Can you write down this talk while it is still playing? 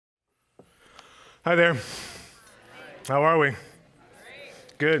Hi there. How are we?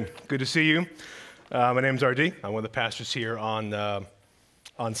 Good. Good to see you. My name's RD. I'm one of the pastors here on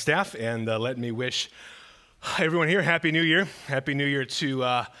staff, and let me wish everyone here Happy New Year. Happy New Year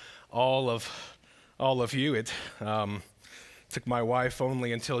to all of you. It took my wife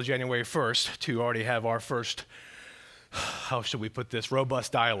only until January 1st to already have our first, how should we put this,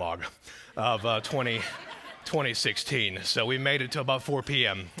 robust dialogue of 2016. So we made it till about 4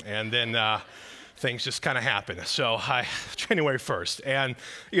 p.m. and then things just kind of happened. So January 1st. And,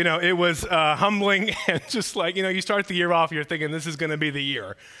 it was humbling and just like, you start the year off, you're thinking this is going to be the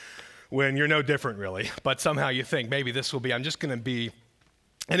year when you're no different really. But somehow you think maybe this will be, I'm just going to be.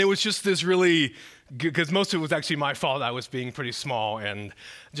 And it was just this really, because most of it was actually my fault. I was being pretty small and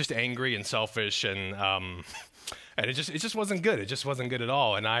just angry and selfish and it just wasn't good. It just wasn't good at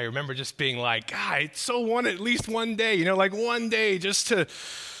all. And I remember just being like, I so want at least one day, like one day just to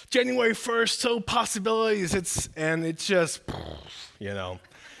January 1st, so possibilities. And it just, And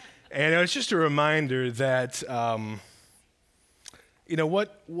it was just a reminder that,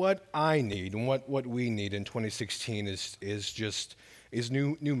 what I need and what we need in 2016 is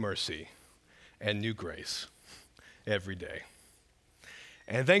new mercy and new grace every day.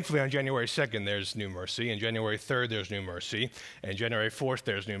 And thankfully on January 2nd, there's new mercy, and January 3rd, there's new mercy, and January 4th,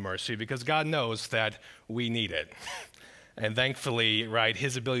 there's new mercy, because God knows that we need it. And thankfully, right,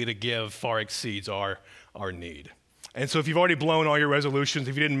 his ability to give far exceeds our need. And so if you've already blown all your resolutions,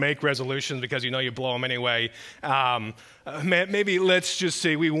 if you didn't make resolutions because you blow them anyway, maybe let's just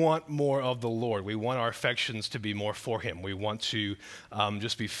say we want more of the Lord. We want our affections to be more for him. We want to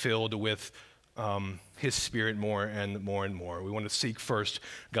just be filled with his spirit more and more and more. We want to seek first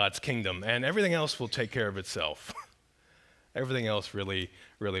God's kingdom, and everything else will take care of itself. Everything else really,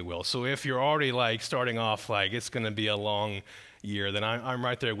 really will. So if you're already starting off it's going to be a long year, then I'm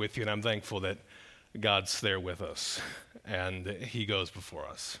right there with you, and I'm thankful that God's there with us, and he goes before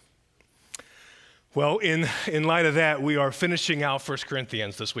us. Well, in light of that, we are finishing out 1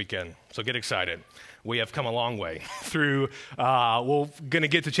 Corinthians this weekend, so get excited. We have come a long way through, we're going to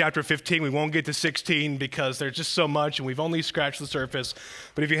get to chapter 15. We won't get to 16 because there's just so much, and we've only scratched the surface.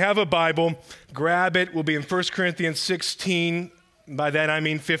 But if you have a Bible, grab it. We'll be in 1 Corinthians 16. By that, I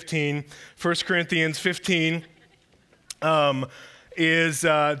mean 15. 1 Corinthians 15 is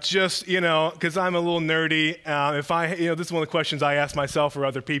just, because I'm a little nerdy. This is one of the questions I ask myself or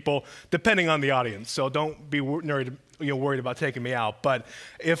other people, depending on the audience. So don't be worried about taking me out. But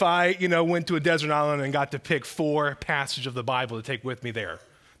if I, went to a desert island and got to pick 4 passages of the Bible to take with me there,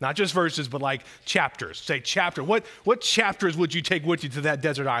 not just verses, but chapters. Say chapter. What chapters would you take with you to that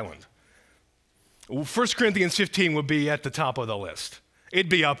desert island? 1 Corinthians 15 would be at the top of the list. It'd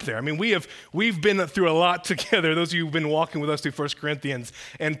be up there. I mean, we've been through a lot together, those of you who've been walking with us through 1 Corinthians,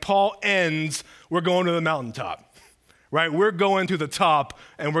 and Paul ends, we're going to the mountaintop, right? We're going to the top,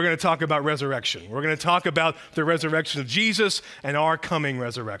 and we're going to talk about resurrection. We're going to talk about the resurrection of Jesus and our coming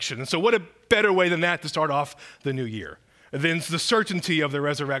resurrection. And so what a better way than that to start off the new year than the certainty of the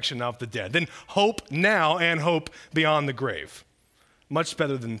resurrection of the dead, then hope now and hope beyond the grave. Much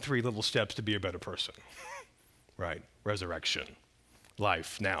better than 3 little steps to be a better person, right? Resurrection.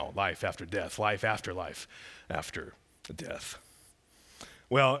 Life now, life after death, life after death.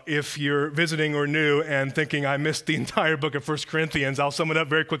 Well, if you're visiting or new and thinking I missed the entire book of 1 Corinthians, I'll sum it up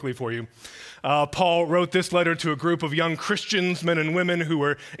very quickly for you. Paul wrote this letter to a group of young Christians, men and women who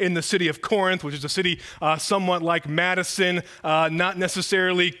were in the city of Corinth, which is a city somewhat like Madison, not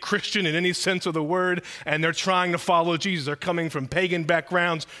necessarily Christian in any sense of the word, and they're trying to follow Jesus. They're coming from pagan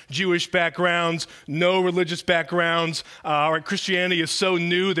backgrounds, Jewish backgrounds, no religious backgrounds. Christianity is so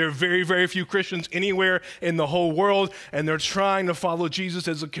new, there are very, very few Christians anywhere in the whole world, and they're trying to follow Jesus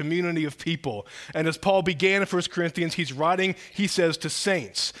as a community of people. And as Paul began in 1 Corinthians, he's writing, he says, to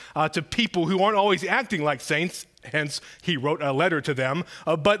saints, to people who aren't always acting like saints, hence he wrote a letter to them,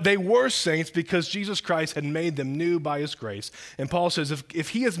 but they were saints because Jesus Christ had made them new by his grace. And Paul says, if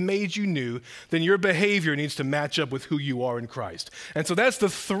he has made you new, then your behavior needs to match up with who you are in Christ. And so that's the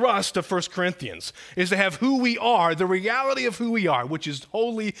thrust of 1 Corinthians, is to have who we are, the reality of who we are, which is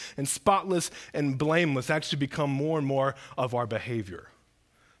holy and spotless and blameless, actually become more and more of our behavior,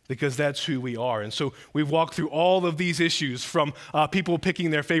 because that's who we are. And so we've walked through all of these issues, from people picking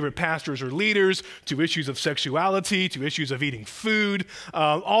their favorite pastors or leaders, to issues of sexuality, to issues of eating food,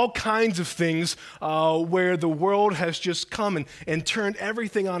 all kinds of things where the world has just come and turned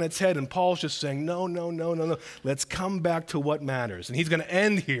everything on its head. And Paul's just saying, no. Let's come back to what matters. And he's going to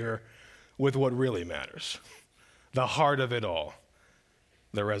end here with what really matters, the heart of it all,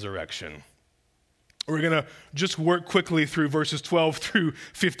 the resurrection We're going to just work quickly through verses 12 through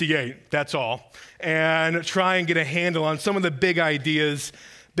 58, that's all, and try and get a handle on some of the big ideas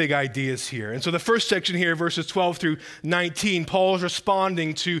here. And so the first section here, verses 12 through 19, Paul is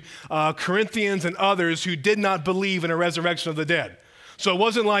responding to Corinthians and others who did not believe in a resurrection of the dead. So it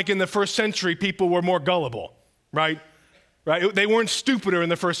wasn't like in the first century people were more gullible, right? They weren't stupider in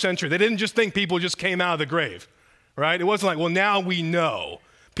the first century. They didn't just think people just came out of the grave, right? It wasn't like, well, now we know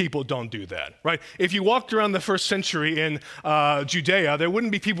people don't do that, right? If you walked around the first century in Judea, there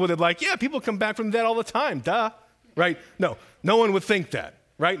wouldn't be people that like, yeah, people come back from the dead all the time, duh, right? No one would think that,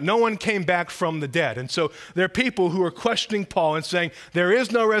 right? No one came back from the dead. And so there are people who are questioning Paul and saying, there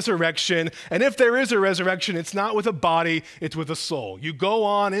is no resurrection, and if there is a resurrection, it's not with a body, it's with a soul. You go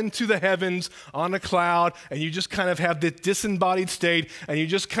on into the heavens on a cloud, and you just kind of have this disembodied state, and you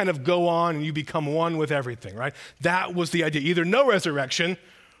just kind of go on and you become one with everything, right? That was the idea. Either no resurrection,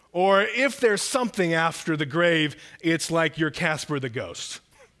 or if there's something after the grave, it's like you're Casper the Ghost,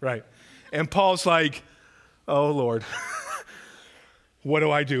 right? And Paul's like, oh, Lord, what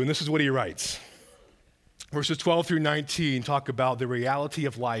do I do? And this is what he writes. Verses 12 through 19 talk about the reality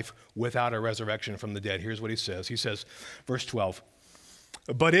of life without a resurrection from the dead. Here's what he says. He says, verse 12,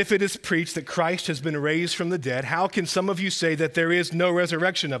 but if it is preached that Christ has been raised from the dead, how can some of you say that there is no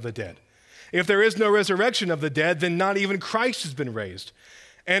resurrection of the dead? If there is no resurrection of the dead, then not even Christ has been raised.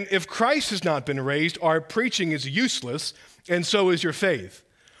 And if Christ has not been raised, our preaching is useless, and so is your faith.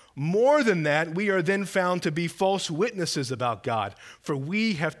 More than that, we are then found to be false witnesses about God, for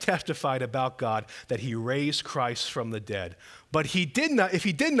we have testified about God that he raised Christ from the dead. But if he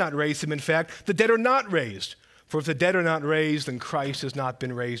did not raise him, in fact, the dead are not raised. For if the dead are not raised, then Christ has not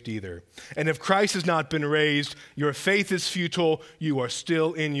been raised either. And if Christ has not been raised, your faith is futile, you are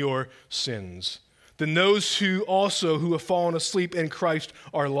still in your sins. Then those who have fallen asleep in Christ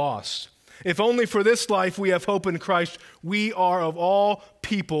are lost. If only for this life we have hope in Christ, we are of all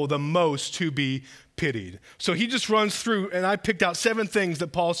people the most to be pitied. So he just runs through, and I picked out 7 things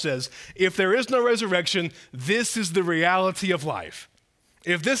that Paul says. If there is no resurrection, this is the reality of life.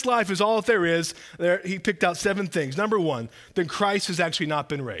 If this life is all that there is, he picked out 7 things. Number 1, then Christ has actually not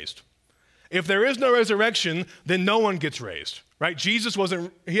been raised. If there is no resurrection, then no one gets raised. Right? Jesus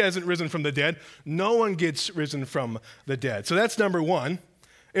he hasn't risen from the dead. No one gets risen from the dead. So that's number 1.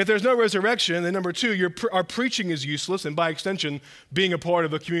 If there's no resurrection, then number 2, our preaching is useless, and by extension, being a part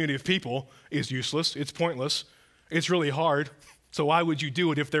of a community of people is useless. It's pointless. It's really hard. So why would you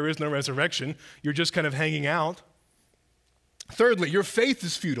do it if there is no resurrection? You're just kind of hanging out. Thirdly, your faith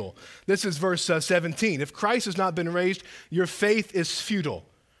is futile. This is verse 17. If Christ has not been raised, your faith is futile,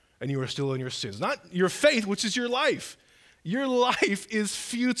 and you are still in your sins. Not your faith, which is your life. Your life is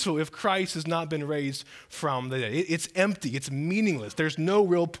futile if Christ has not been raised from the dead. It's empty. It's meaningless. There's no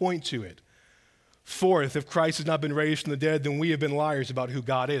real point to it. Fourth, if Christ has not been raised from the dead, then we have been liars about who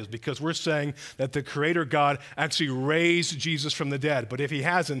God is, because we're saying that the Creator God actually raised Jesus from the dead. But if he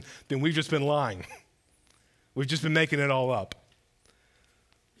hasn't, then we've just been lying. We've just been making it all up.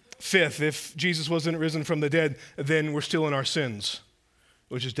 Fifth, if Jesus wasn't risen from the dead, then we're still in our sins,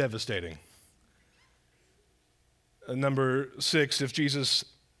 which is devastating. Number 6, if Jesus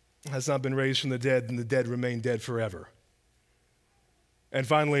has not been raised from the dead, then the dead remain dead forever. And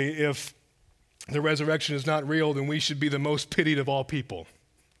finally, if the resurrection is not real, then we should be the most pitied of all people,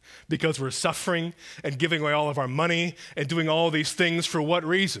 because we're suffering and giving away all of our money and doing all these things for what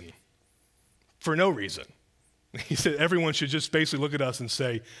reason? For no reason. He said everyone should just basically look at us and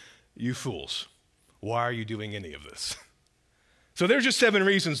say, you fools, why are you doing any of this? So there's just 7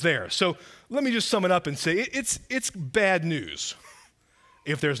 reasons there. So let me just sum it up and say it's bad news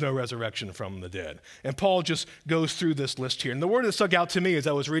if there's no resurrection from the dead. And Paul just goes through this list here. And the word that stuck out to me as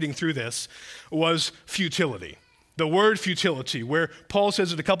I was reading through this was futility. The word futility, where Paul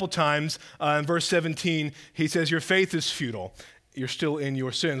says it a couple times. In verse 17, he says, your faith is futile. You're still in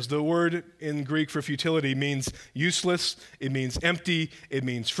your sins. The word in Greek for futility means useless, it means empty, it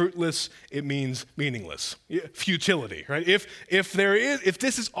means fruitless, it means meaningless. Futility, right? If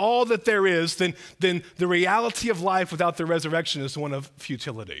this is all that there is, then the reality of life without the resurrection is one of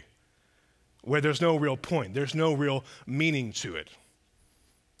futility, where there's no real point, there's no real meaning to it.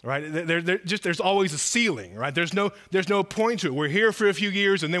 Right? There's always a ceiling, right? There's no point to it. We're here for a few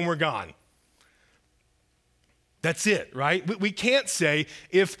years and then we're gone. That's it, right? We can't say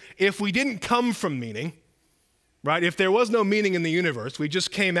if we didn't come from meaning, right? If there was no meaning in the universe, we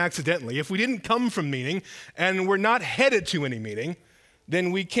just came accidentally. If we didn't come from meaning and we're not headed to any meaning,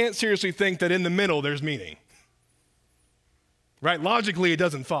 then we can't seriously think that in the middle there's meaning. Right? Logically, it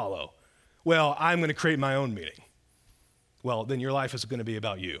doesn't follow. Well, I'm going to create my own meaning. Well, then your life is going to be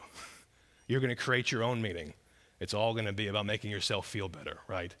about you. You're going to create your own meaning. It's all going to be about making yourself feel better,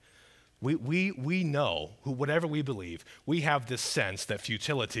 right? We know, whatever we believe, we have this sense that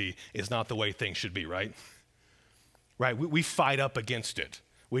futility is not the way things should be, right? Right, we fight up against it.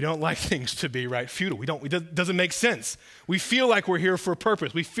 We don't like things to be, right, futile. It doesn't make sense. We feel like we're here for a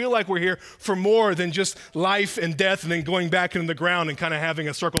purpose. We feel like we're here for more than just life and death and then going back into the ground and kind of having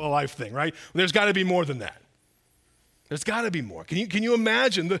a circle of life thing, right? There's got to be more than that. There's got to be more. Can you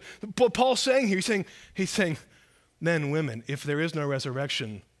imagine what Paul's saying here? He's saying, men, women, if there is no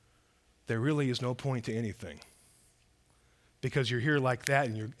resurrection, there really is no point to anything. Because you're here like that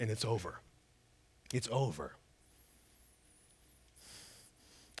and it's over. It's over.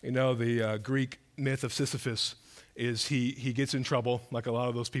 You know, the Greek myth of Sisyphus is he gets in trouble, like a lot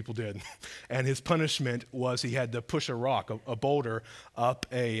of those people did. And his punishment was he had to push a rock, a boulder, up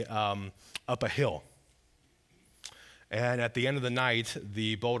a hill. And at the end of the night,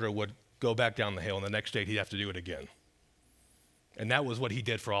 the boulder would go back down the hill, and the next day he'd have to do it again. And that was what he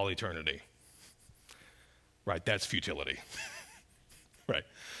did for all eternity. Right, that's futility. Right.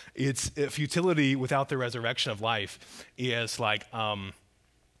 It's futility without the resurrection of life is like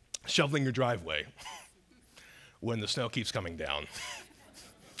shoveling your driveway when the snow keeps coming down.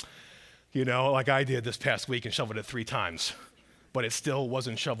 You know, like I did this past week and shoveled it 3 times, but it still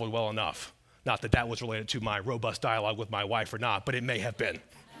wasn't shoveled well enough. Not that that was related to my robust dialogue with my wife or not, but it may have been.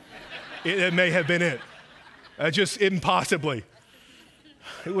 It may have been it. Just impossibly.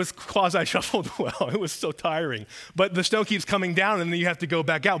 It was quasi-shuffled well. It was so tiring. But the snow keeps coming down, and then you have to go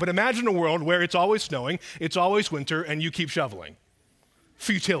back out. But imagine a world where it's always snowing, it's always winter, and you keep shoveling.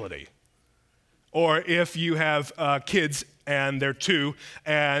 Futility. Or if you have kids and they're 2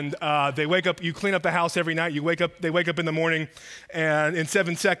 and they wake up, you clean up the house every night, they wake up in the morning and in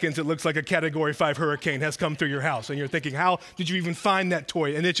 7 seconds it looks like a Category 5 hurricane has come through your house and you're thinking, how did you even find that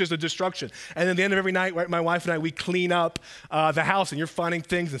toy? And it's just a destruction. And at the end of every night, right, my wife and I, we clean up the house and you're finding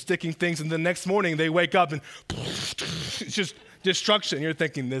things and sticking things and the next morning they wake up and it's just destruction. You're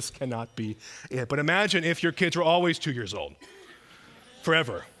thinking this cannot be it. But imagine if your kids were always 2 years old.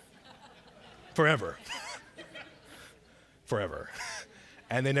 Forever. Forever. Forever.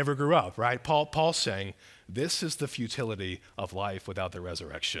 And they never grew up, right? Paul's saying, this is the futility of life without the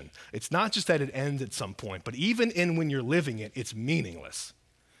resurrection. It's not just that it ends at some point, but even when you're living it, it's meaningless,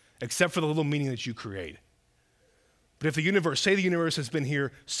 except for the little meaning that you create. But if say the universe has been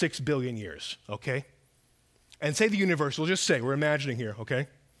here 6 billion years, okay? And say the universe, we'll just say, we're imagining here, okay?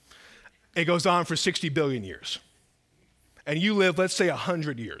 It goes on for 60 billion years. And you live, let's say,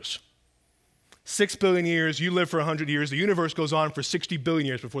 100 years. 6 billion years, you live for 100 years. The universe goes on for 60 billion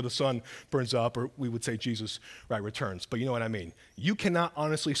years before the sun burns up, or we would say Jesus, right, returns. But you know what I mean. You cannot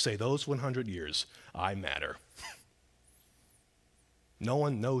honestly say those 100 years, I matter. No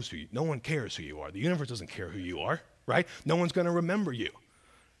one knows no one cares who you are. The universe doesn't care who you are, right? No one's going to remember you.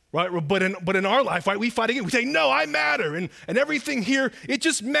 Right? But in our life, right, we fight again. We say, no, I matter. And everything here, it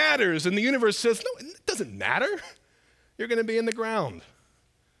just matters. And the universe says, no, it doesn't matter. You're going to be in the ground.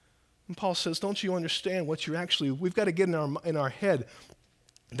 And Paul says, don't you understand what we've got to get in our head.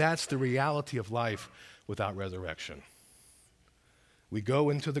 That's the reality of life without resurrection. We go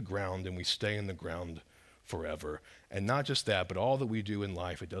into the ground and we stay in the ground forever. And not just that, but all that we do in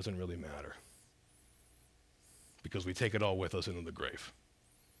life, it doesn't really matter. Because we take it all with us into the grave.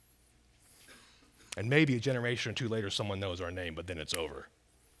 And maybe a generation or 2 later, someone knows our name, but then it's over.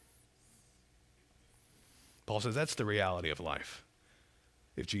 Paul says that's the reality of life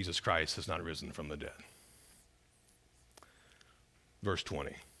if Jesus Christ has not risen from the dead. Verse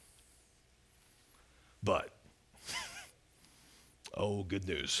 20. But, oh, good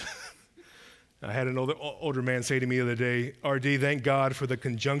news. I had an older man say to me the other day, RD, thank God for the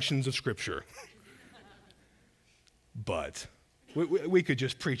conjunctions of Scripture. But, we could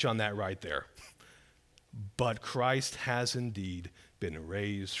just preach on that right there. But Christ has indeed been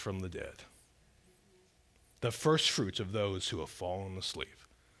raised from the dead, the first fruits of those who have fallen asleep.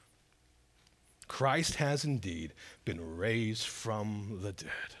 Christ has indeed been raised from the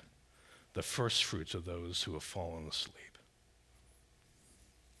dead, the first fruits of those who have fallen asleep.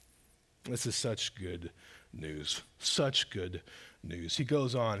 This is such good news, such good news. He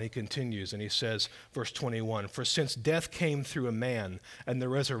goes on, he continues, and he says, verse 21, for since death came through a man, and the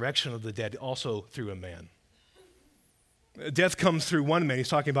resurrection of the dead also through a man. Death comes through one man. He's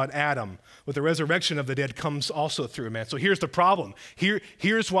talking about Adam. But the resurrection of the dead comes also through a man. So here's the problem.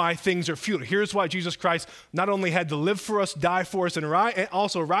 Here's why things are futile. Here's why Jesus Christ not only had to live for us, die for us, and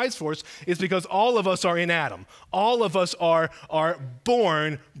also rise for us, is because all of us are in Adam. All of us are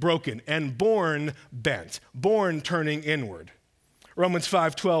born broken and born bent, born turning inward. Romans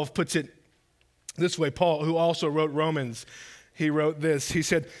 5:12 puts it this way. Paul, who also wrote Romans, he wrote this. He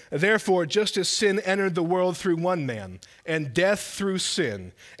said, therefore, just as sin entered the world through one man, and death through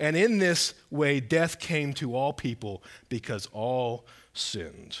sin, and in this way death came to all people because all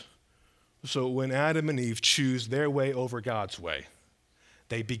sinned. So when Adam and Eve choose their way over God's way,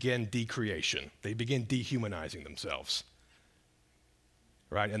 they begin decreation. They begin dehumanizing themselves.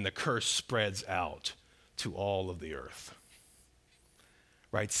 Right? And the curse spreads out to all of the earth.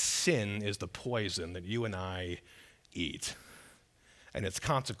 Right? Sin is the poison that you and I eat. And its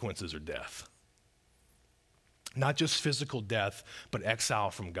consequences are death. Not just physical death, but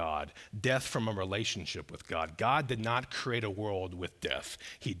exile from God, death from a relationship with God. God did not create a world with death.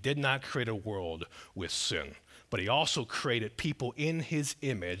 He did not create a world with sin. But he also created people in his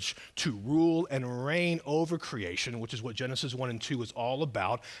image to rule and reign over creation, which is what Genesis 1 and 2 is all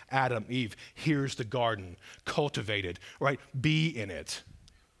about. Adam, Eve, here's the garden, cultivate it, right? Be in it,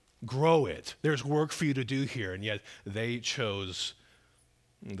 grow it. There's work for you to do here, and yet they chose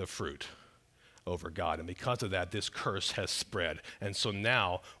the fruit over God. And because of that, this curse has spread. And so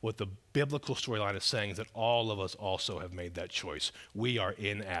now what the biblical storyline is saying is that all of us also have made that choice. We are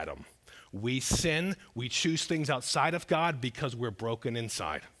in Adam. We sin, we choose things outside of God because we're broken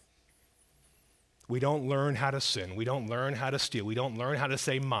inside. We don't learn how to sin. We don't learn how to steal. We don't learn how to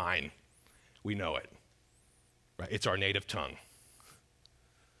say mine. We know it. Right? It's our native tongue.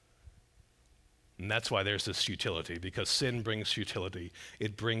 And that's why there's this futility, because sin brings futility.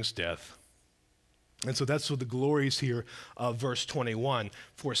 It brings death. And so that's what the glories here of verse 21.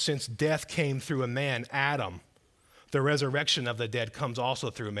 For since death came through a man, Adam, the resurrection of the dead comes also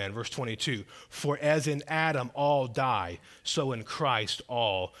through a man. Verse 22, for as in Adam all die, so in Christ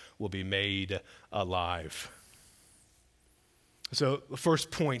all will be made alive. So the first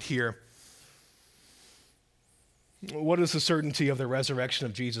point here, what does the certainty of the resurrection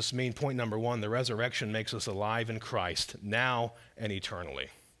of Jesus mean? Point number one, the resurrection makes us alive in Christ now and eternally.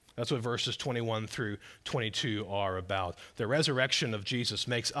 That's what verses 21 through 22 are about. The resurrection of Jesus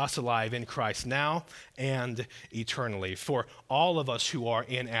makes us alive in Christ now and eternally. For all of us who are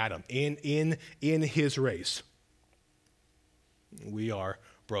in Adam, in his race, we are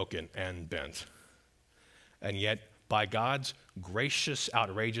broken and bent. And yet, by God's gracious,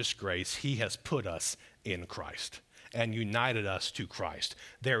 outrageous grace, he has put us in Christ and united us to Christ.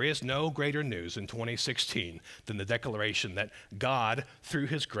 There is no greater news in 2016 than the declaration that God, through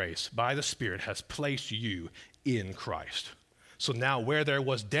his grace, by the Spirit, has placed you in Christ. So now where there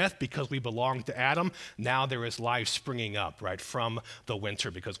was death because we belong to Adam, now there is life springing up, right, from the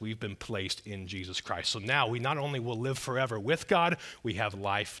winter because we've been placed in Jesus Christ. So now we not only will live forever with God, we have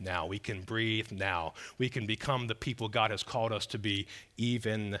life now. We can breathe now. We can become the people God has called us to be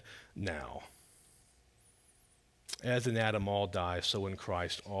even now. As in Adam all die, so in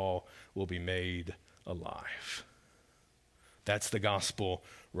Christ all will be made alive. That's the gospel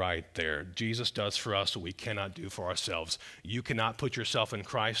right there. Jesus does for us what we cannot do for ourselves. You cannot put yourself in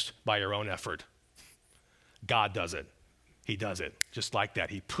Christ by your own effort. God does it. He does it just like that.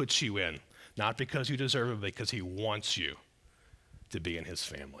 He puts you in, not because you deserve it, but because he wants you to be in his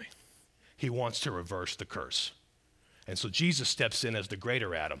family. He wants to reverse the curse. And so Jesus steps in as the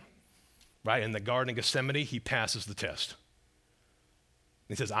greater Adam. Right? In the Garden of Gethsemane, he passes the test.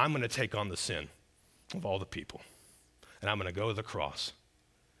 He says, I'm going to take on the sin of all the people. And I'm going to go to the cross.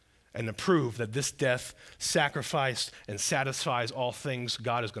 And to prove that this death sacrificed and satisfies all things,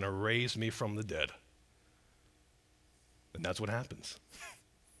 God is going to raise me from the dead. And that's what happens.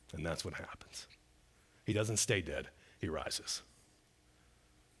 And that's what happens. He doesn't stay dead. He rises.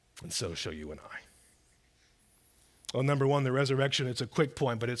 And so shall you and I. Well, number one, the resurrection, it's a quick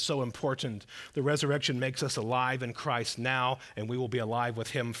point, but it's so important. The resurrection makes us alive in Christ now, and we will be alive with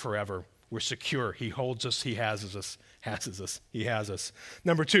him forever. We're secure. He holds us. He has us. He has us.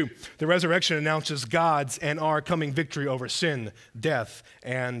 Number two, the resurrection announces God's and our coming victory over sin, death,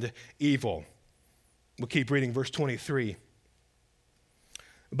 and evil. We'll keep reading verse 23.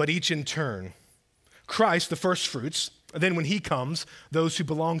 But each in turn, Christ, the first fruits, then when he comes, those who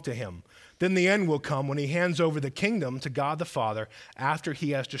belong to him. Then the end will come when he hands over the kingdom to God the Father after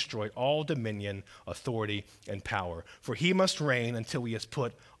he has destroyed all dominion, authority, and power. For he must reign until he has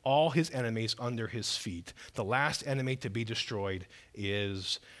put all his enemies under his feet. The last enemy to be destroyed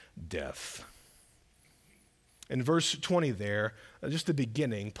is death. In verse 20 there, just the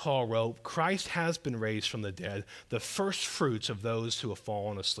beginning, Paul wrote, Christ has been raised from the dead, the first fruits of those who have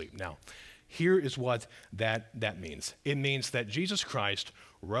fallen asleep. Now, here is what that means. It means that Jesus Christ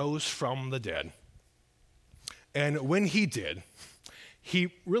rose from the dead. And when he did, he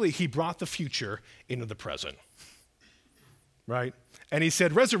brought the future into the present. right? And he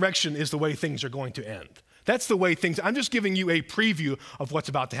said, resurrection is the way things are going to end. That's the way things, I'm just giving you a preview of what's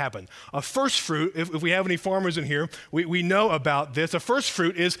about to happen. A first fruit, if we have any farmers in here, we know about this. A first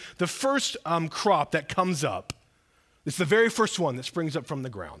fruit is the first crop that comes up. It's the very first one that springs up from the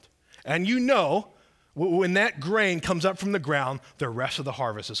ground. And you know, when that grain comes up from the ground, the rest of the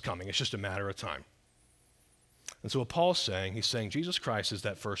harvest is coming. It's just a matter of time. And so what Paul's saying, he's saying Jesus Christ is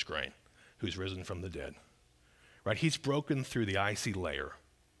that first grain who's risen from the dead. Right? He's broken through the icy layer.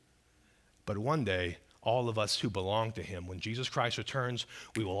 But one day, all of us who belong to him, when Jesus Christ returns,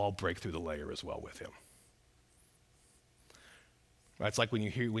 we will all break through the layer as well with him. Right? It's like when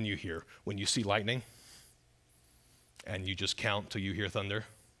you see lightning and you just count till you hear thunder.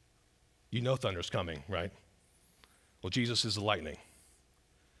 You know thunder's coming, right? Well, Jesus is the lightning,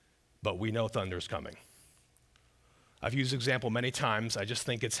 but we know thunder's coming. I've used this example many times. I just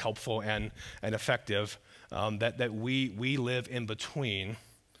think it's helpful and effective that we live in between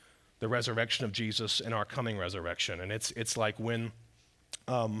the resurrection of Jesus and our coming resurrection. And it's like when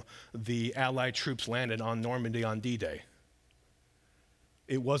the Allied troops landed on Normandy on D-Day.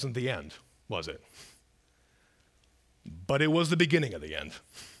 It wasn't the end, was it? But it was the beginning of the end.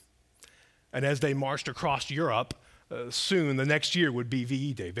 And as they marched across Europe, soon the next year would be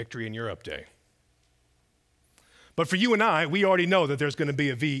VE Day, Victory in Europe Day. But for you and I, we already know that there's going to be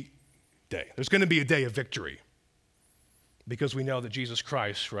a V Day. There's going to be a day of victory. Because we know that Jesus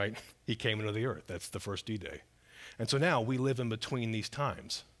Christ, right, he came into the earth. That's the first D-Day. And so now we live in between these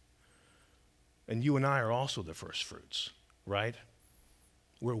times. And you and I are also the first fruits, right?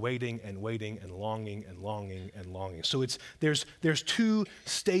 We're waiting and waiting and longing and longing and longing. So there's two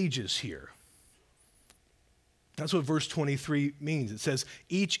stages here. That's what verse 23 means. It says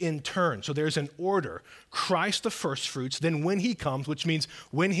each in turn. So there's an order. Christ the first fruits, then when he comes, which means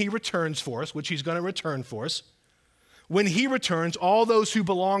when he returns for us, which he's going to return for us, when he returns, all those who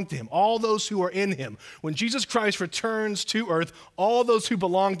belong to him, all those who are in him, when Jesus Christ returns to earth, all those who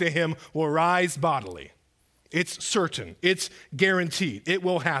belong to him will rise bodily. It's certain. It's guaranteed. It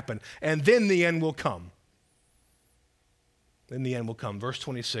will happen. And then the end will come. Then the end will come. Verse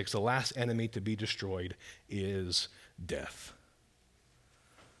 26, the last enemy to be destroyed is death.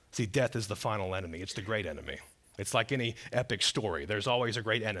 See, death is the final enemy. It's the great enemy. It's like any epic story. There's always a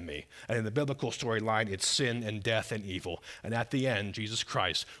great enemy. And in the biblical storyline, it's sin and death and evil. And at the end, Jesus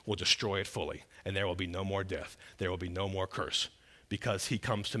Christ will destroy it fully. And there will be no more death. There will be no more curse. Because he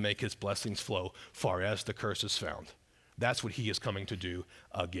comes to make his blessings flow far as the curse is found. That's what he is coming to do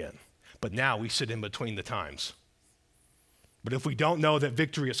again. But now we sit in between the times. But if we don't know that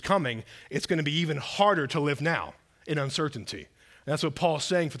victory is coming, it's going to be even harder to live now in uncertainty. And that's what Paul's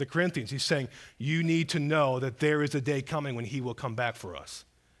saying for the Corinthians. He's saying, you need to know that there is a day coming when he will come back for us.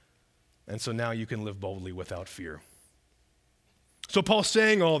 And so now you can live boldly without fear. So Paul's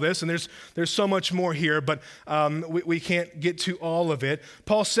saying all this, and there's so much more here, but we can't get to all of it.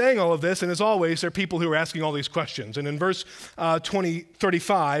 Paul's saying all of this, and as always, there are people who are asking all these questions. And in verse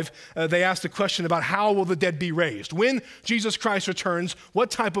 35, they ask the question about how will the dead be raised? When Jesus Christ returns,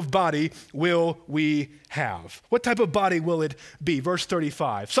 what type of body will we have? What type of body will it be? Verse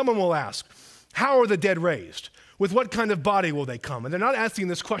 35, someone will ask, how are the dead raised? With what kind of body will they come? And they're not asking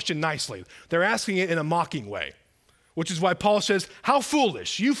this question nicely. They're asking it in a mocking way. Which is why Paul says, how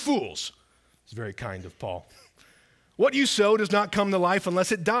foolish, you fools. It's very kind of Paul. What you sow does not come to life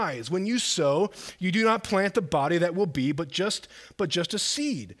unless it dies. When you sow, you do not plant the body that will be, but just a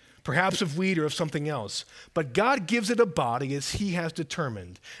seed, perhaps of wheat or of something else. But God gives it a body as he has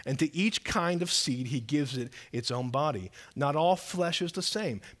determined, and to each kind of seed he gives it its own body. Not all flesh is the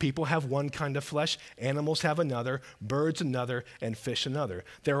same. People have one kind of flesh, animals have another, birds another, and fish another.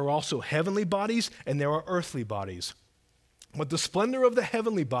 There are also heavenly bodies, and there are earthly bodies. But the splendor of the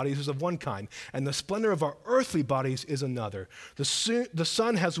heavenly bodies is of one kind, and the splendor of our earthly bodies is another. The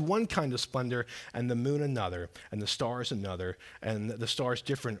sun has one kind of splendor, and the moon another, and the stars another, and the stars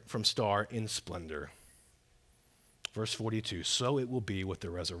different from star in splendor. Verse 42, so it will be with the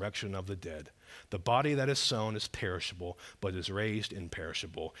resurrection of the dead. The body that is sown is perishable, but is raised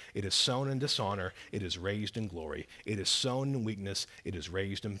imperishable. It is sown in dishonor, it is raised in glory. It is sown in weakness, it is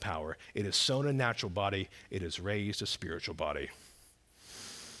raised in power. It is sown a natural body, it is raised a spiritual body.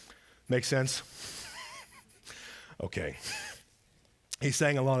 Make sense? Okay. He's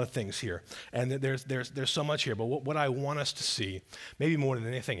saying a lot of things here, and there's so much here, but what I want us to see, maybe more than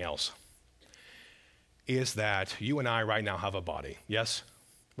anything else, is that you and I right now have a body. Yes?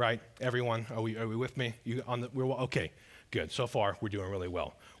 Right? Everyone? Are we with me? Okay, good. So far, we're doing really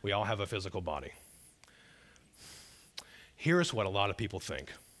well. We all have a physical body. Here's what a lot of people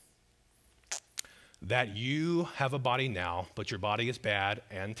think. that you have a body now, but your body is bad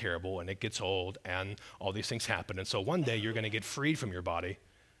and terrible and it gets old and all these things happen. And so one day you're going to get freed from your body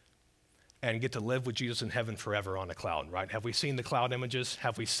and get to live with Jesus in heaven forever on a cloud, right? Have we seen the cloud images?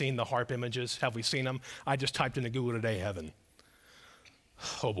 Have we seen the harp images? Have we seen them? I just typed into Google today, heaven.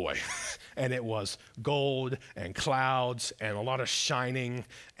 Oh boy. And it was gold and clouds and a lot of shining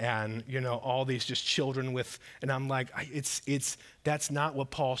and, all these just children with, and I'm like, that's not what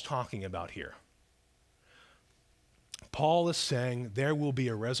Paul's talking about here. Paul is saying there will be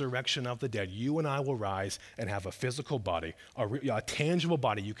a resurrection of the dead. You and I will rise and have a physical body, a tangible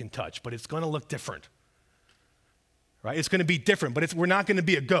body you can touch, but it's going to look different, right? It's going to be different, but we're not going to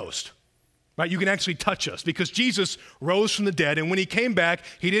be a ghost, right? You can actually touch us because Jesus rose from the dead, and when he came back,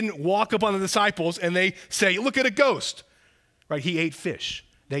 he didn't walk up on the disciples and they say, look at a ghost, right? He ate fish.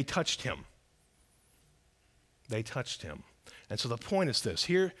 They touched him. They touched him. And so the point is this.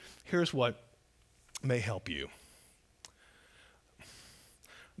 Here's what may help you.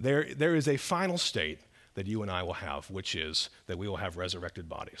 There is a final state that you and I will have, which is that we will have resurrected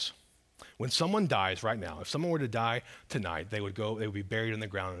bodies. When someone dies right now, if someone were to die tonight, they would be buried in the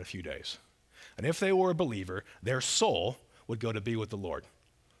ground in a few days. And if they were a believer, their soul would go to be with the Lord,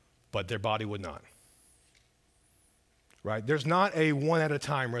 but their body would not. Right? There's not a one at a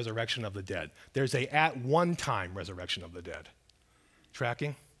time resurrection of the dead. There's a at one time resurrection of the dead.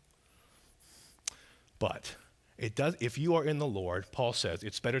 Tracking? But it does, if you are in the Lord, Paul says,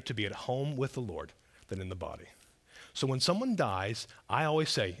 it's better to be at home with the Lord than in the body. So when someone dies, I always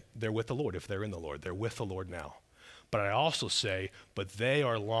say they're with the Lord if they're in the Lord. They're with the Lord now. But I also say, but they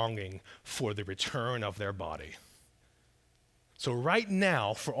are longing for the return of their body. So right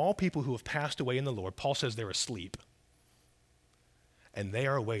now, for all people who have passed away in the Lord, Paul says they're asleep. And they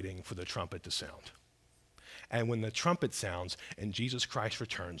are waiting for the trumpet to sound. And when the trumpet sounds and Jesus Christ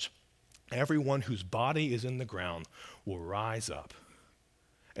returns, everyone whose body is in the ground will rise up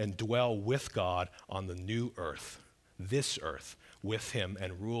and dwell with God on the new earth, this earth, with him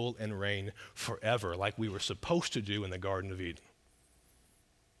and rule and reign forever like we were supposed to do in the Garden of Eden.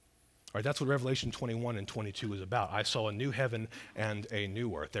 All right, that's what Revelation 21 and 22 is about. I saw a new heaven and a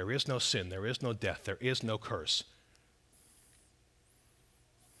new earth. There is no sin, there is no death, there is no curse.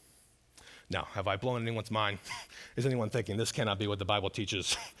 Now, have I blown anyone's mind? Is anyone thinking this cannot be what the Bible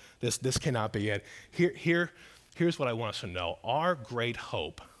teaches? This cannot be it. Here's what I want us to know. Our great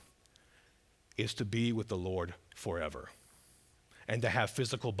hope is to be with the Lord forever and to have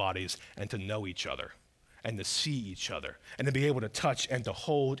physical bodies and to know each other and to see each other and to be able to touch and to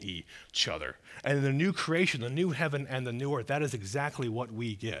hold each other. And in the new creation, the new heaven and the new earth, that is exactly what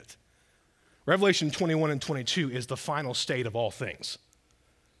we get. Revelation 21 and 22 is the final state of all things.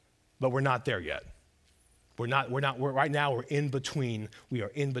 But we're not there yet. Right now we're in between. We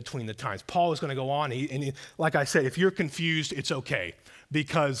are in between the times. Paul is going to go on, and like I said, if you're confused, it's okay,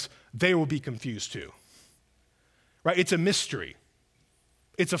 because they will be confused too. Right? It's a mystery.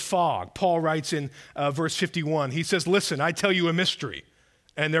 It's a fog. Paul writes in verse 51, he says, listen, I tell you a mystery.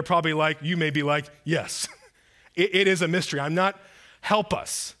 And they're probably like, you may be like, yes, it is a mystery. Help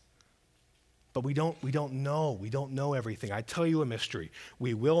us. But we don't know. We don't know everything. I tell you a mystery.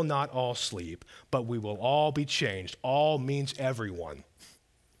 We will not all sleep, but we will all be changed. All means everyone.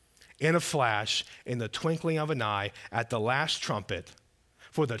 In a flash, in the twinkling of an eye, at the last trumpet.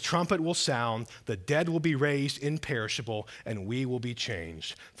 For the trumpet will sound, the dead will be raised imperishable, and we will be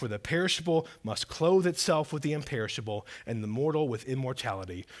changed. For the perishable must clothe itself with the imperishable, and the mortal with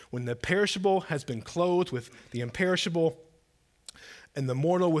immortality. When the perishable has been clothed with the imperishable, and the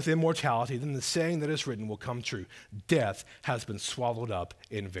mortal with immortality, then the saying that is written will come true. Death has been swallowed up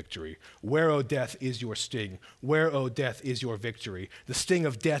in victory. Where, O death, is your sting? Where, O death, is your victory? The sting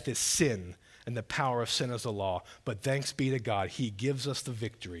of death is sin, and the power of sin is the law. But thanks be to God, he gives us the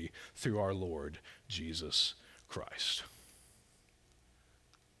victory through our Lord Jesus Christ.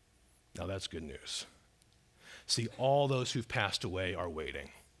 Now that's good news. See, all those who've passed away are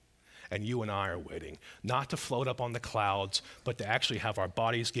waiting. And you and I are waiting, not to float up on the clouds, but to actually have our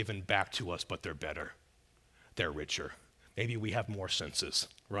bodies given back to us, but they're better. They're richer. Maybe we have more senses,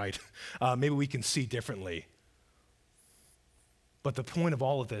 right? Maybe we can see differently. But the point of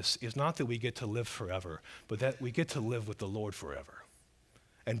all of this is not that we get to live forever, but that we get to live with the Lord forever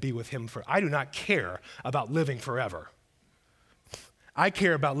and be with him forever. I do not care about living forever. I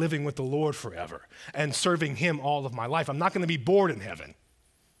care about living with the Lord forever and serving him all of my life. I'm not going to be bored in heaven.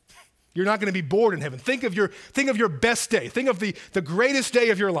 You're not going to be bored in heaven. Think of your best day. Think of the greatest day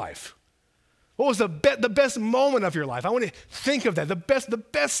of your life. What was the best moment of your life? I want to think of that. The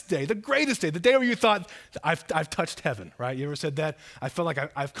best day, the greatest day, the day where you thought, I've touched heaven, right? You ever said that? I feel like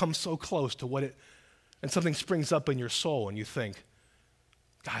I've come so close to what And something springs up in your soul and you think,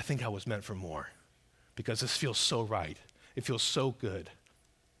 God, I think I was meant for more because this feels so right. It feels so good.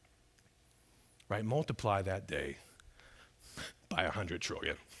 Right? Multiply that day by 100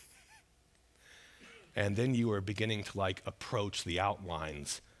 trillion. And then you are beginning to approach the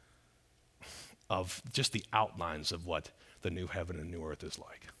outlines of just the outlines of what the new heaven and new earth is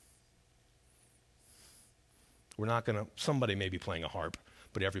like. We're not going to, somebody may be playing a harp,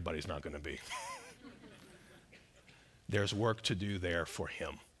 but everybody's not going to be. There's work to do there for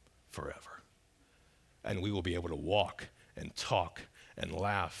him forever. And we will be able to walk and talk and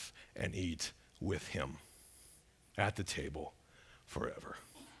laugh and eat with him at the table forever.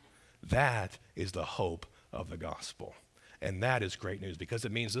 That is the hope of the gospel. And that is great news because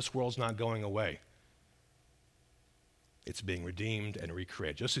it means this world's not going away. It's being redeemed and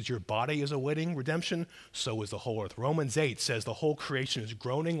recreated. Just as your body is awaiting redemption, so is the whole earth. Romans 8 says the whole creation is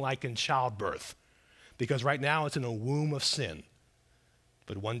groaning like in childbirth because right now it's in a womb of sin.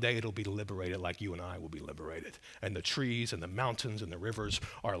 But one day it'll be liberated like you and I will be liberated. And the trees and the mountains and the rivers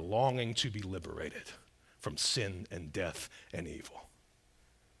are longing to be liberated from sin and death and evil.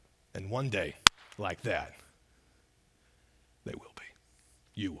 And one day, like that, they will be.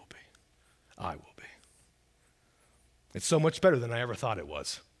 You will be. I will be. It's so much better than I ever thought it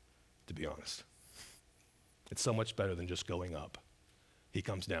was, to be honest. It's so much better than just going up. He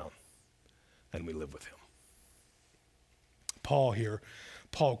comes down, and we live with him.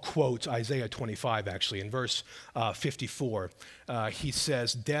 Paul quotes Isaiah 25, actually. In verse 54, he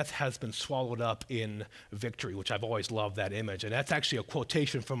says, death has been swallowed up in victory, which I've always loved that image. And that's actually a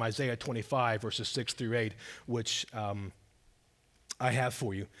quotation from Isaiah 25, verses 6 through 8, which I have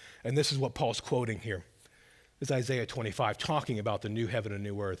for you. And this is what Paul's quoting here. This is Isaiah 25, talking about the new heaven and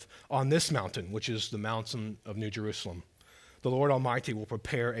new earth. On this mountain, which is the mountain of New Jerusalem, the Lord Almighty will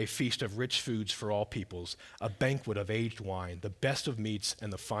prepare a feast of rich foods for all peoples, a banquet of aged wine, the best of meats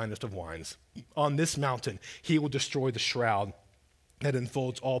and the finest of wines. On this mountain, he will destroy the shroud that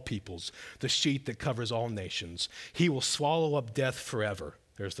enfolds all peoples, the sheet that covers all nations. He will swallow up death forever.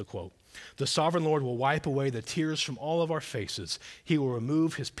 There's the quote. The sovereign Lord will wipe away the tears from all of our faces. He will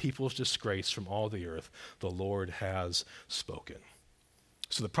remove his people's disgrace from all the earth. The Lord has spoken.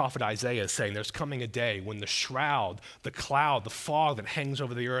 So the prophet Isaiah is saying there's coming a day when the shroud, the cloud, the fog that hangs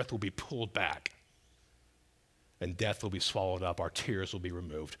over the earth will be pulled back. And death will be swallowed up, our tears will be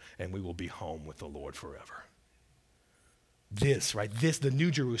removed, and we will be home with the Lord forever. This, right, this, the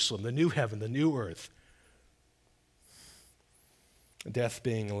new Jerusalem, the new heaven, the new earth. Death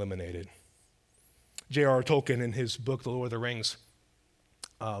being eliminated. J.R.R. Tolkien, in his book, The Lord of the Rings,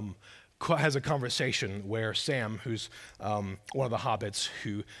 has a conversation where Sam, who's one of the hobbits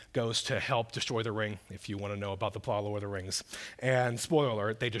who goes to help destroy the ring, if you want to know about the plot of Lord of the Rings, and spoiler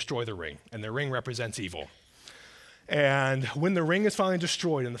alert, they destroy the ring, and the ring represents evil. And when the ring is finally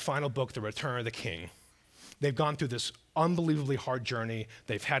destroyed in the final book, The Return of the King, they've gone through this unbelievably hard journey.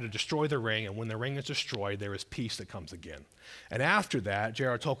 They've had to destroy the ring, and when the ring is destroyed, there is peace that comes again. And after that,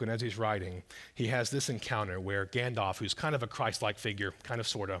 J.R.R. Tolkien, as he's writing, he has this encounter where Gandalf, who's kind of a Christ-like figure, kind of,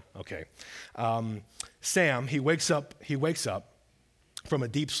 sort of, okay. Sam, he wakes up from a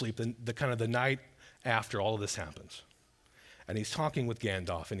deep sleep, the kind of the night after all of this happens. And he's talking with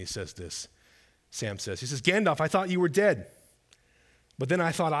Gandalf, and he says this. Sam says, he says, Gandalf, I thought you were dead, but then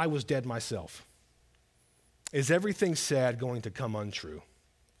I thought I was dead myself. Is everything sad going to come untrue?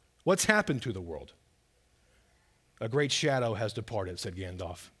 What's happened to the world? A great shadow has departed, said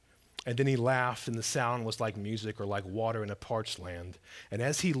Gandalf. And then he laughed, and the sound was like music or like water in a parched land. And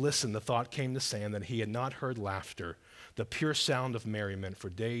as he listened, the thought came to Sam that he had not heard laughter, the pure sound of merriment for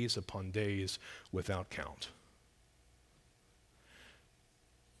days upon days without count.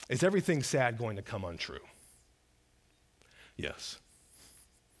 Is everything sad going to come untrue? Yes.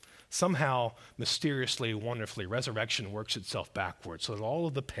 Somehow, mysteriously, wonderfully, resurrection works itself backwards so that all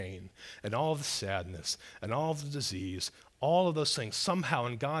of the pain and all of the sadness and all of the disease, all of those things, somehow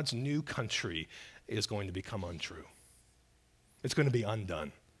in God's new country is going to become untrue. It's going to be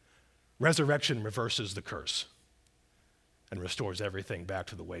undone. Resurrection reverses the curse and restores everything back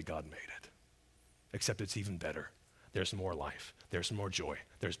to the way God made it. Except it's even better. There's more life. There's more joy.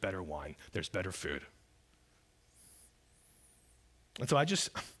 There's better wine. There's better food. And so I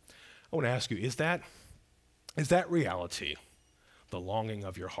want to ask you, is that reality the longing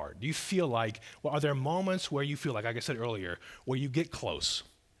of your heart? Do you feel like, well, are there moments where you feel like I said earlier, where you get close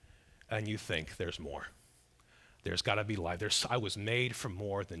and you think there's more? There's got to be life. I was made for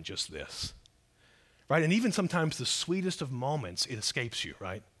more than just this, right? And even sometimes the sweetest of moments, it escapes you,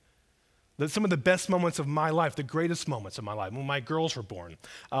 right? Some of the best moments of my life, the greatest moments of my life, when my girls were born,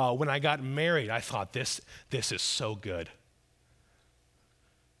 when I got married, I thought, this is so good.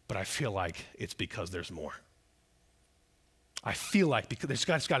 But I feel like it's because there's more. I feel like because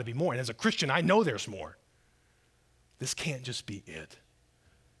there's got to be more. And as a Christian, I know there's more. This can't just be it.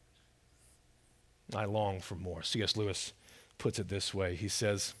 I long for more. C.S. Lewis puts it this way. He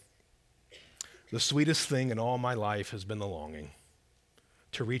says, the sweetest thing in all my life has been the longing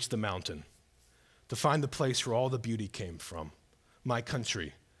to reach the mountain, to find the place where all the beauty came from, my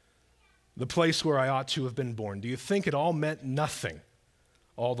country, the place where I ought to have been born. Do you think it all meant nothing?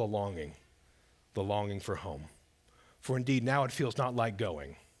 All the longing for home. For indeed, now it feels not like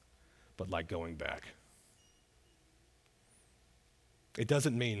going, but like going back. It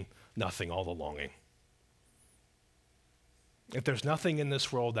doesn't mean nothing, all the longing. If there's nothing in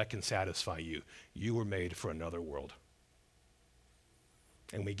this world that can satisfy you, you were made for another world.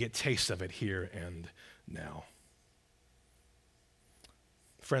 And we get tastes of it here and now.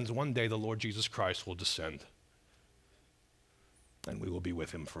 Friends, one day the Lord Jesus Christ will descend, and we will be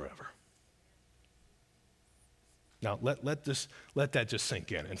with him forever. Now, let that just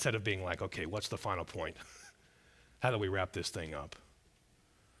sink in, instead of being like, okay, what's the final point? How do we wrap this thing up?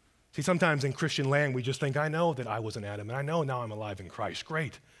 See, sometimes in Christian land, we just think, I know that I was an Adam, and I know now I'm alive in Christ.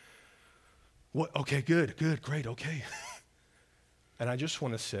 Great. What? Okay, good, great, okay. And I just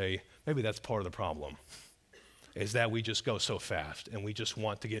want to say, maybe that's part of the problem, is that we just go so fast, and we just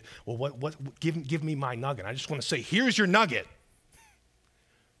want to get, well, give me my nugget. I just want to say, here's your nugget.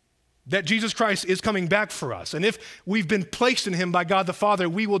 That Jesus Christ is coming back for us. And if we've been placed in him by God the Father,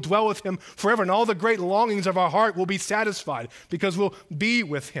 we will dwell with him forever, and all the great longings of our heart will be satisfied because we'll be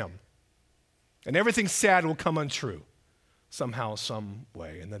with him. And everything sad will come untrue somehow, some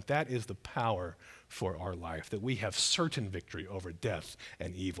way. And that is the power for our life, that we have certain victory over death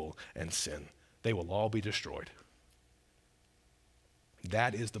and evil and sin. They will all be destroyed.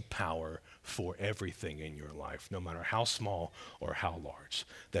 That is the power for everything in your life, no matter how small or how large,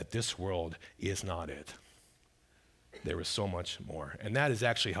 that this world is not it. There is so much more. And that is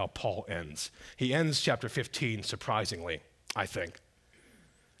actually how Paul ends. He ends chapter 15, surprisingly, I think.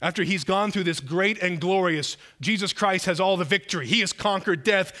 After he's gone through this great and glorious, Jesus Christ has all the victory. He has conquered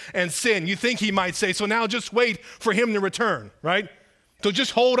death and sin. You think he might say, so now just wait for him to return, right? So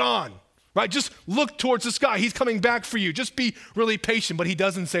just hold on. Right? Just look towards the sky. He's coming back for you. Just be really patient. But he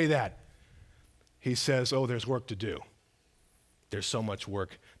doesn't say that. He says, oh, there's work to do. There's so much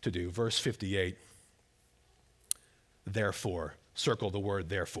work to do. Verse 58, therefore, circle the word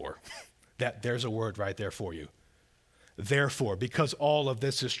therefore. There's a word right there for you. Therefore, because all of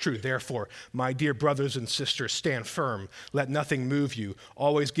this is true, therefore, my dear brothers and sisters, stand firm. Let nothing move you.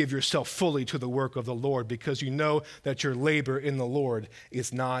 Always give yourself fully to the work of the Lord, because you know that your labor in the Lord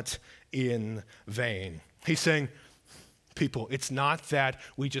is not in vain. He's saying, people, it's not that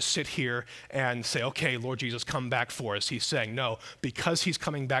we just sit here and say, okay, Lord Jesus, come back for us. He's saying, no, because he's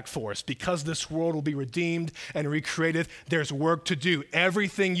coming back for us, because this world will be redeemed and recreated, there's work to do.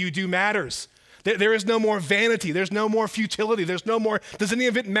 Everything you do matters. There is no more vanity. There's no more futility. There's no more, does any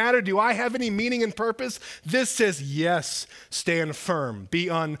of it matter? Do I have any meaning and purpose? This says, yes, stand firm, be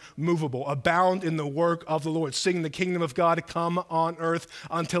unmovable, abound in the work of the Lord. Sing the kingdom of God come on earth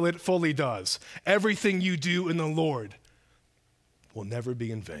until it fully does. Everything you do in the Lord will never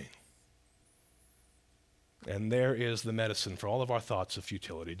be in vain. And there is the medicine for all of our thoughts of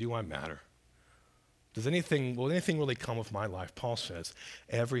futility. Do I matter? Will anything really come of my life? Paul says,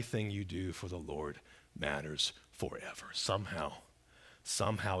 everything you do for the Lord matters forever. Somehow.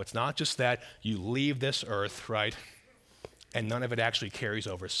 It's not just that you leave this earth, right, and none of it actually carries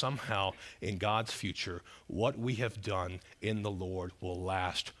over. Somehow, in God's future, what we have done in the Lord will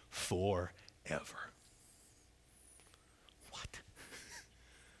last forever. What?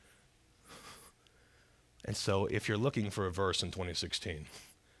 And so, if you're looking for a verse in 2016,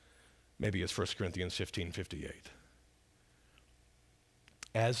 maybe it's 1 Corinthians 15:58.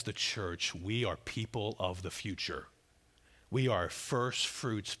 As the church, we are people of the future. We are first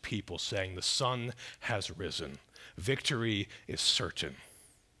fruits people saying the sun has risen. Victory is certain.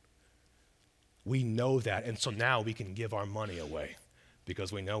 We know that, and so now we can give our money away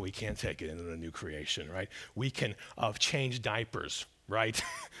because we know we can't take it into the new creation, right? We can change diapers, right?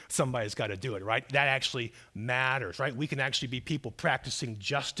 Somebody's got to do it, right? That actually matters, right? We can actually be people practicing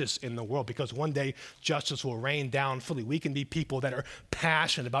justice in the world because one day justice will rain down fully. We can be people that are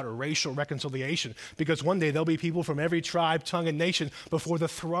passionate about racial reconciliation because one day there'll be people from every tribe, tongue, and nation before the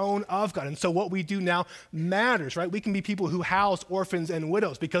throne of God. And so what we do now matters, right? We can be people who house orphans and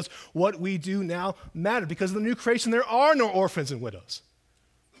widows because what we do now matters. Because of the new creation, there are no orphans and widows.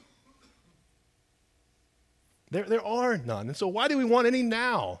 There are none. And so why do we want any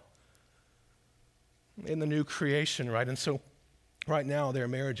now? In the new creation, right? And so right now, their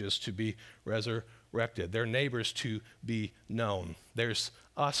marriages to be resurrected, their neighbors to be known. There's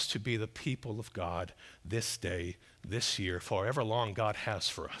us to be the people of God this day, this year, for however long God has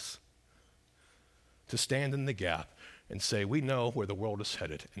for us. To stand in the gap and say, we know where the world is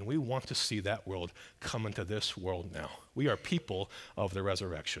headed, and we want to see that world come into this world now. We are people of the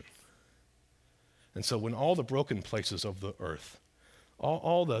resurrection. And so when all the broken places of the earth,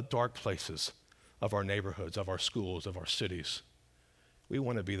 all the dark places of our neighborhoods, of our schools, of our cities, we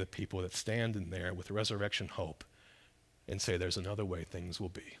want to be the people that stand in there with resurrection hope and say there's another way things will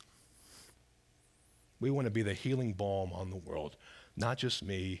be. We want to be the healing balm on the world, not just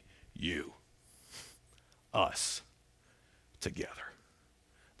me, you, us, together.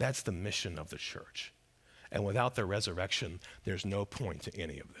 That's the mission of the church. And without the resurrection, there's no point to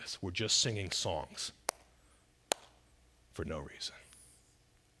any of this. We're just singing songs for no reason.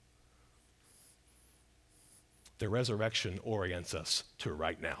 The resurrection orients us to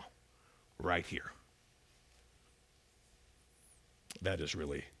right now, right here. That is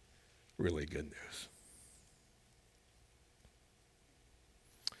really, really good news.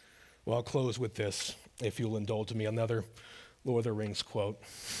 Well, I'll close with this, if you'll indulge me, another Lord of the Rings quote.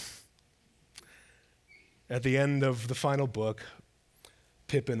 At the end of the final book,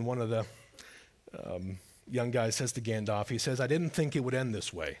 Pippin, one of the young guys, says to Gandalf, he says, I didn't think it would end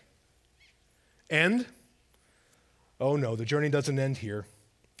this way. End? Oh no, the journey doesn't end here.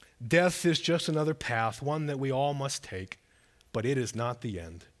 Death is just another path, one that we all must take, but it is not the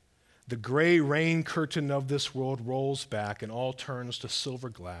end. The gray rain curtain of this world rolls back and all turns to silver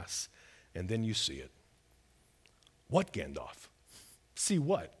glass, and then you see it. What, Gandalf? See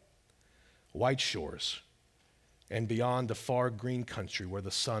what? White shores, and beyond a far green country where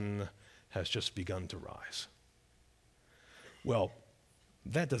the sun has just begun to rise. Well,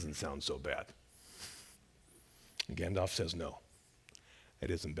 that doesn't sound so bad. And Gandalf says, no,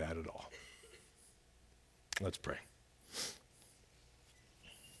 it isn't bad at all. Let's pray.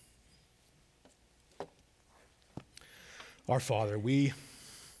 Our Father, we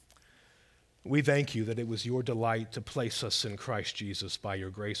thank you that it was your delight to place us in Christ Jesus by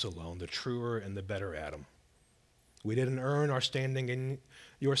your grace alone, the truer and the better Adam. We didn't earn our standing in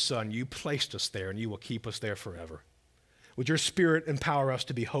your Son. You placed us there, and you will keep us there forever. Would your Spirit empower us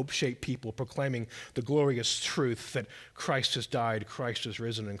to be hope-shaped people, proclaiming the glorious truth that Christ has died, Christ has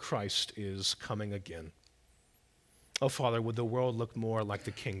risen, and Christ is coming again. Oh, Father, would the world look more like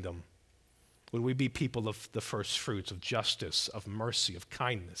the kingdom? Would we be people of the first fruits of justice, of mercy, of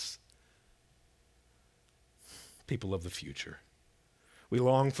kindness? People of the future. We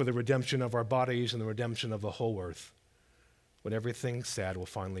long for the redemption of our bodies and the redemption of the whole earth, when everything sad will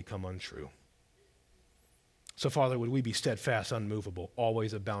finally come untrue. So, Father, would we be steadfast, unmovable,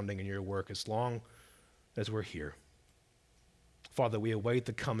 always abounding in your work as long as we're here. Father, we await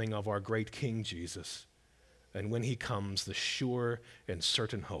the coming of our great King Jesus, and when he comes, the sure and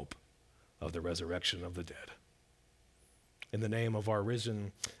certain hope of the resurrection of the dead. In the name of our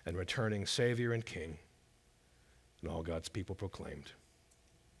risen and returning Savior and King, and all God's people proclaimed,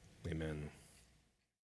 amen.